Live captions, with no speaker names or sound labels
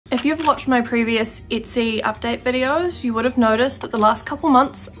If you've watched my previous Etsy update videos, you would have noticed that the last couple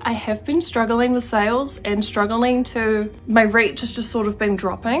months I have been struggling with sales and my reach has just sort of been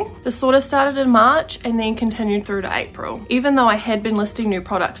dropping. This sort of started in March and then continued through to April, even though I had been listing new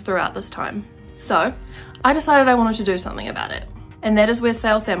products throughout this time. So I decided I wanted to do something about it. And that is where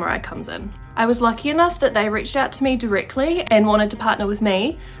Sales Samurai comes in. I was lucky enough that they reached out to me directly and wanted to partner with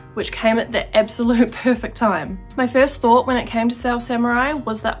me, which came at the absolute perfect time. My first thought when it came to Sales Samurai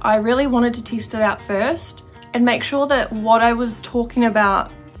was that I really wanted to test it out first and make sure that what I was talking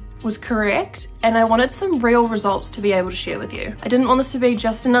about was correct, and I wanted some real results to be able to share with you. I didn't want this to be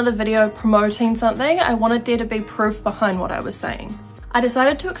just another video promoting something. I wanted there to be proof behind what I was saying. I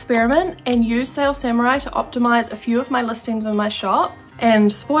decided to experiment and use Sales Samurai to optimize a few of my listings in my shop,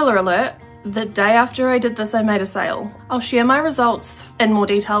 and spoiler alert, the day after I did this I made a sale. I'll share my results in more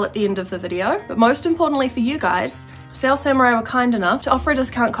detail at the end of the video, but most importantly for you guys, Sales Samurai were kind enough to offer a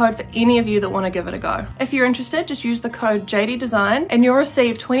discount code for any of you that want to give it a go. If you're interested, just use the code JDDesign and you'll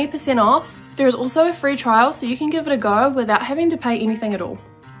receive 20% off. There is also a free trial so you can give it a go without having to pay anything at all.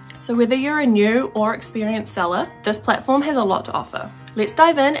 So whether you're a new or experienced seller, this platform has a lot to offer. Let's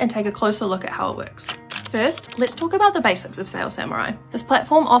dive in and take a closer look at how it works. First, let's talk about the basics of Sales Samurai. This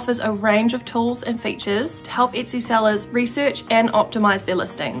platform offers a range of tools and features to help Etsy sellers research and optimize their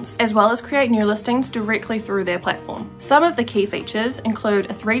listings, as well as create new listings directly through their platform. Some of the key features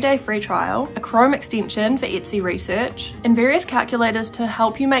include a 3-day free trial, a Chrome extension for Etsy research, and various calculators to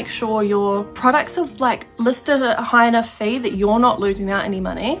help you make sure your products are listed at a high enough fee that you're not losing out any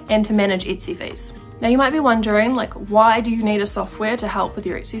money, and to manage Etsy fees. Now you might be wondering, why do you need a software to help with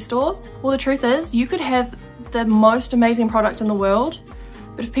your Etsy store? Well, the truth is you could have the most amazing product in the world,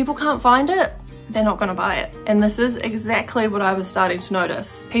 but if people can't find it, they're not gonna buy it. And this is exactly what I was starting to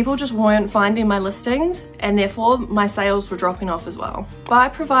notice. People just weren't finding my listings and therefore my sales were dropping off as well. By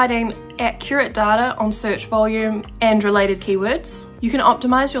providing accurate data on search volume and related keywords, you can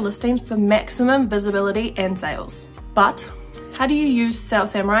optimize your listings for maximum visibility and sales. But how do you use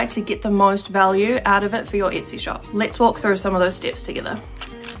Sales Samurai to get the most value out of it for your Etsy shop? Let's walk through some of those steps together.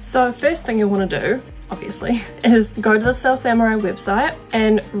 So first thing you'll want to do, obviously, is go to the Sales Samurai website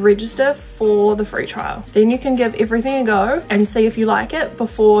and register for the free trial. Then you can give everything a go and see if you like it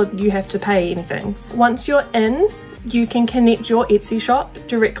before you have to pay anything. Once you're in, you can connect your Etsy shop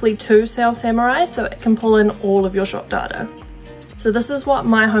directly to Sales Samurai so it can pull in all of your shop data. So this is what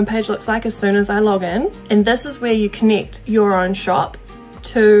my homepage looks like as soon as I log in, and this is where you connect your own shop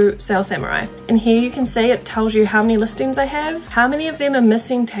to Sales Samurai. And here you can see it tells you how many listings I have, how many of them are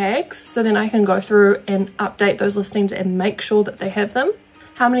missing tags, so then I can go through and update those listings and make sure that they have them,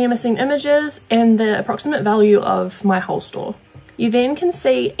 how many are missing images, and the approximate value of my whole store. You then can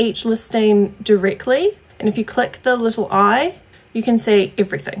see each listing directly, and if you click the little eye, you can see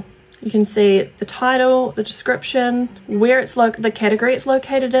everything. You can see the title, the description, where it's the category it's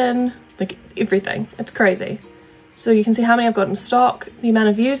located in, everything. It's crazy. So you can see how many I've got in stock, the amount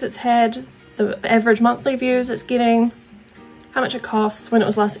of views it's had, the average monthly views it's getting, how much it costs, when it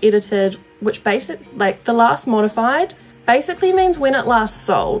was last edited, which the last modified basically means when it last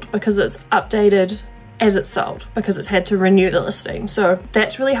sold, because it's updated as it's sold, because it's had to renew the listing. So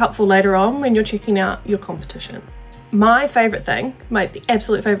that's really helpful later on when you're checking out your competition. My favorite thing, the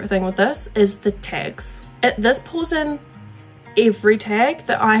absolute favorite thing with this is the tags. This pulls in every tag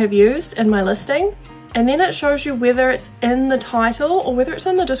that I have used in my listing, and then it shows you whether it's in the title or whether it's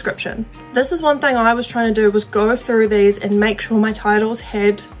in the description. This is one thing I was trying to do, was go through these and make sure my titles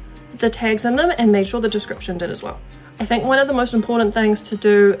had the tags in them and make sure the description did as well. I think one of the most important things to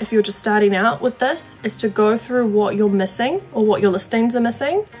do if you're just starting out with this is to go through what you're missing or what your listings are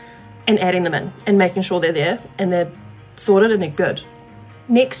missing and adding them in and making sure they're there and they're sorted and they're good.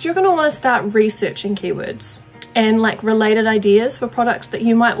 Next, you're going to want to start researching keywords and related ideas for products that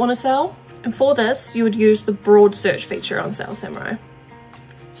you might want to sell. And for this, you would use the broad search feature on Sales Samurai.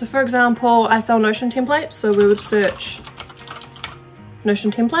 So for example, I sell Notion templates, so we would search Notion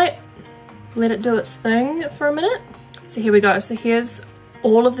template, let it do its thing for a minute. So here we go. So here's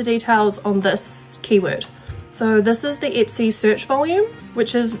all of the details on this keyword. So this is the Etsy search volume,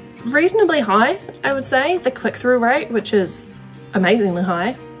 which is reasonably high, I would say. The click-through rate, which is amazingly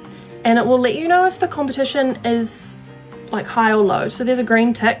high. And it will let you know if the competition is high or low. So there's a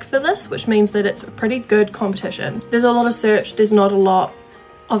green tick for this, which means that it's a pretty good competition. There's a lot of search, there's not a lot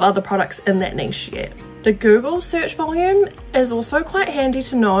of other products in that niche yet. The Google search volume is also quite handy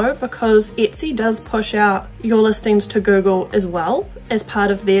to know because Etsy does push out your listings to Google as well as part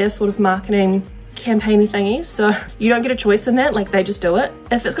of their sort of marketing campaigny thingy, so you don't get a choice in that, they just do it.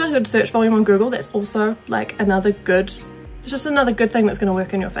 If it's got a good search volume on Google, that's also another good It's just another good thing that's going to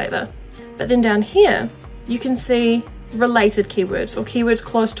work in your favor. But then down here, you can see related keywords or keywords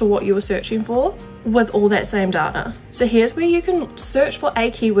close to what you were searching for with all that same data. So here's where you can search for a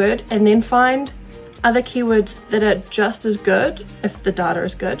keyword and then find other keywords that are just as good if the data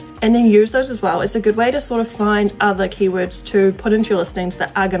is good, and then use those as well. It's a good way to sort of find other keywords to put into your listings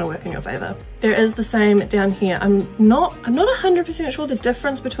that are going to work in your favor. There is the same down here. I'm not 100% sure the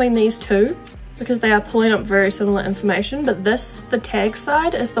difference between these two because they are pulling up very similar information, but the tag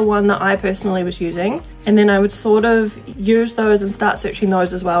side is the one that I personally was using, and then I would sort of use those and start searching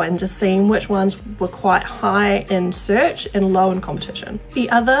those as well and just seeing which ones were quite high in search and low in competition. The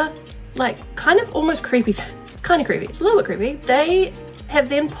other, like, kind of almost creepy, it's kind of creepy, it's a little bit creepy, they have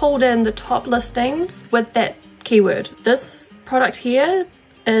then pulled in the top listings with that keyword. This product here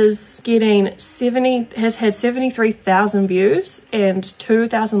is getting has had 73,000 views and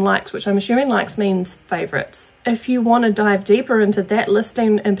 2,000 likes, which I'm assuming likes means favorites. If you want to dive deeper into that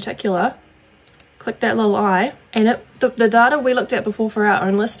listing in particular, click that little eye, and the data we looked at before for our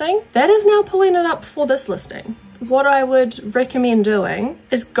own listing, that is now pulling it up for this listing. What I would recommend doing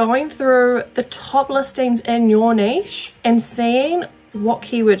is going through the top listings in your niche and seeing what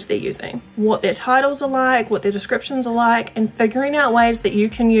keywords they're using, what their titles are like, what their descriptions are like, and figuring out ways that you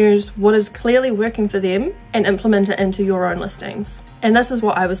can use what is clearly working for them and implement it into your own listings. And this is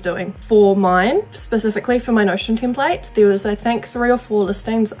what I was doing for mine, specifically for my Notion template. There was, I think, 3 or 4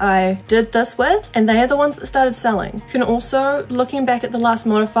 listings I did this with, and they are the ones that started selling. You can also, looking back at the last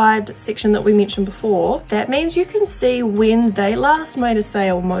modified section that we mentioned before, that means you can see when they last made a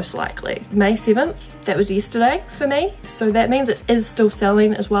sale most likely. May 7th, that was yesterday for me. So that means it is still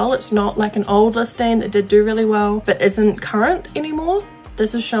selling as well. It's not like an old listing that did do really well, but isn't current anymore.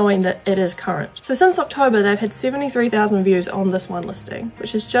 This is showing that it is current. So since October, they've had 73,000 views on this one listing,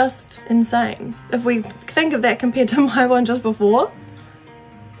 which is just insane. If we think of that compared to my one just before,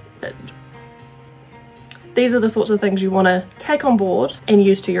 these are the sorts of things you want to take on board and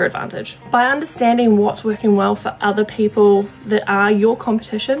use to your advantage. By understanding what's working well for other people that are your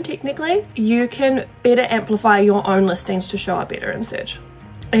competition, technically, you can better amplify your own listings to show up better in search.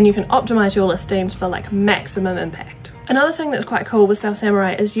 And you can optimize your listings for like maximum impact. Another thing that's quite cool with Sale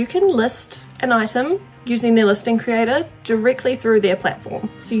Samurai is you can list an item using their listing creator directly through their platform.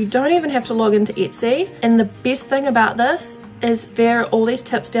 So you don't even have to log into Etsy. And the best thing about this is there are all these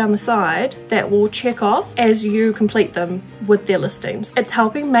tips down the side that will check off as you complete them with their listings. It's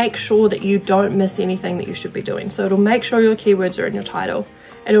helping make sure that you don't miss anything that you should be doing. So it'll make sure your keywords are in your title.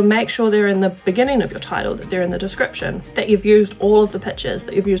 It'll make sure they're in the beginning of your title, that they're in the description, that you've used all of the pictures,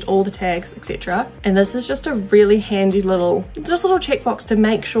 that you've used all the tags, etc. And this is just a really handy little checkbox to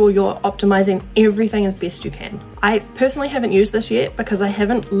make sure you're optimizing everything as best you can. I personally haven't used this yet because I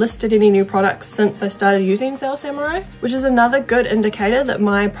haven't listed any new products since I started using Sale Samurai, which is another good indicator that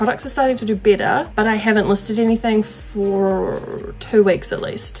my products are starting to do better, but I haven't listed anything for 2 weeks at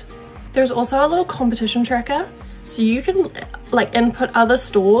least. There's also a little competition tracker. So you can like input other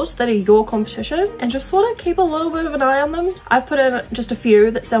stores that are your competition and just sort of keep a little bit of an eye on them. I've put in just a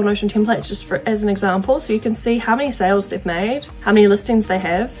few that sell Notion templates just as an example, so you can see how many sales they've made, how many listings they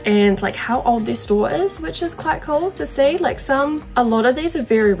have, and like how old their store is, which is quite cool to see. Like a lot of these are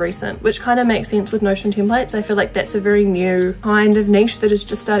very recent, which kind of makes sense with Notion templates. I feel like that's a very new kind of niche that is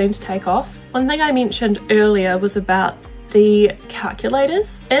just starting to take off. One thing I mentioned earlier was about the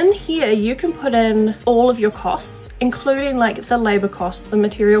calculators. In here you can put in all of your costs, including like the labor costs, the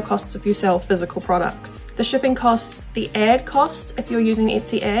material costs if you sell physical products, the shipping costs, the ad cost if you're using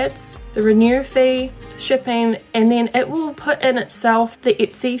Etsy ads, the renew fee, shipping, and then it will put in itself the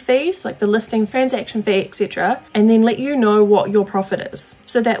Etsy fees, like the listing transaction fee, etc., and then let you know what your profit is.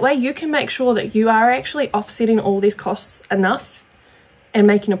 So that way you can make sure that you are actually offsetting all these costs enough and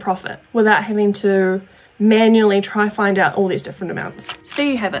making a profit without having to manually try find out all these different amounts. So there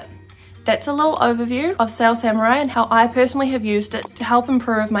you have it. That's a little overview of Sale Samurai and how I personally have used it to help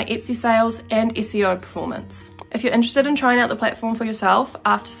improve my Etsy sales and SEO performance. If you're interested in trying out the platform for yourself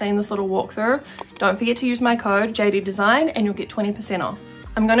after seeing this little walkthrough, don't forget to use my code JDDesign and you'll get 20% off.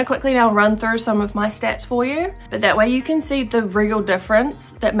 I'm going to quickly now run through some of my stats for you, but that way you can see the real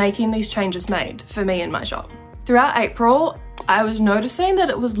difference that making these changes made for me in my shop. Throughout April, I was noticing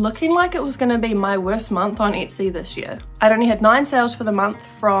that it was looking like it was going to be my worst month on Etsy this year. I'd only had 9 sales for the month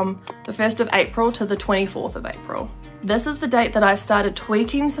from the 1st of April to the 24th of April. This is the date that I started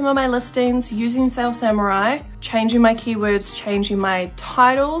tweaking some of my listings using Sale Samurai, changing my keywords, changing my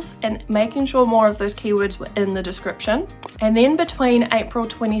titles, and making sure more of those keywords were in the description. And then between April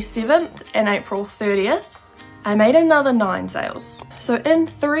 27th and April 30th, I made another 9 sales. So in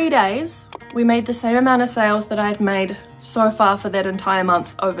 3 days, we made the same amount of sales that I had made so far for that entire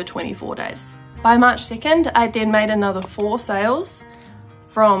month over 24 days. By March 2nd, I then made another 4 sales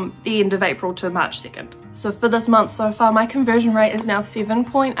from the end of April to March 2nd. So for this month so far, my conversion rate is now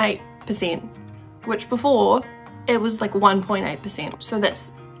 7.8%, which before it was like 1.8%. So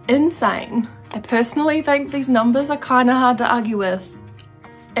that's insane. I personally think these numbers are kind of hard to argue with.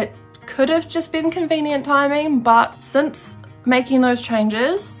 It could have just been convenient timing, but since making those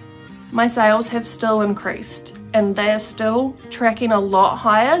changes, my sales have still increased and they are still tracking a lot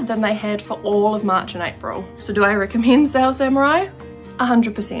higher than they had for all of March and April. So do I recommend Sales Samurai?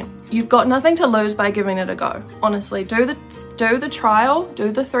 100%. You've got nothing to lose by giving it a go. Honestly, do the trial,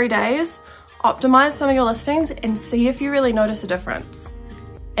 do the 3 days, optimize some of your listings and see if you really notice a difference.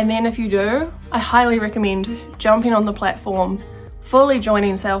 And then if you do, I highly recommend jumping on the platform, fully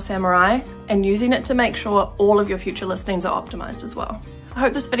joining Sales Samurai and using it to make sure all of your future listings are optimized as well. I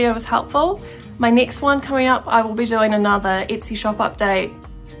hope this video was helpful. My next one coming up, I will be doing another Etsy shop update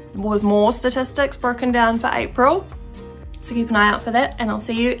with more statistics broken down for April. So keep an eye out for that and I'll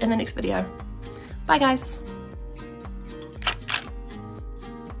see you in the next video. Bye guys.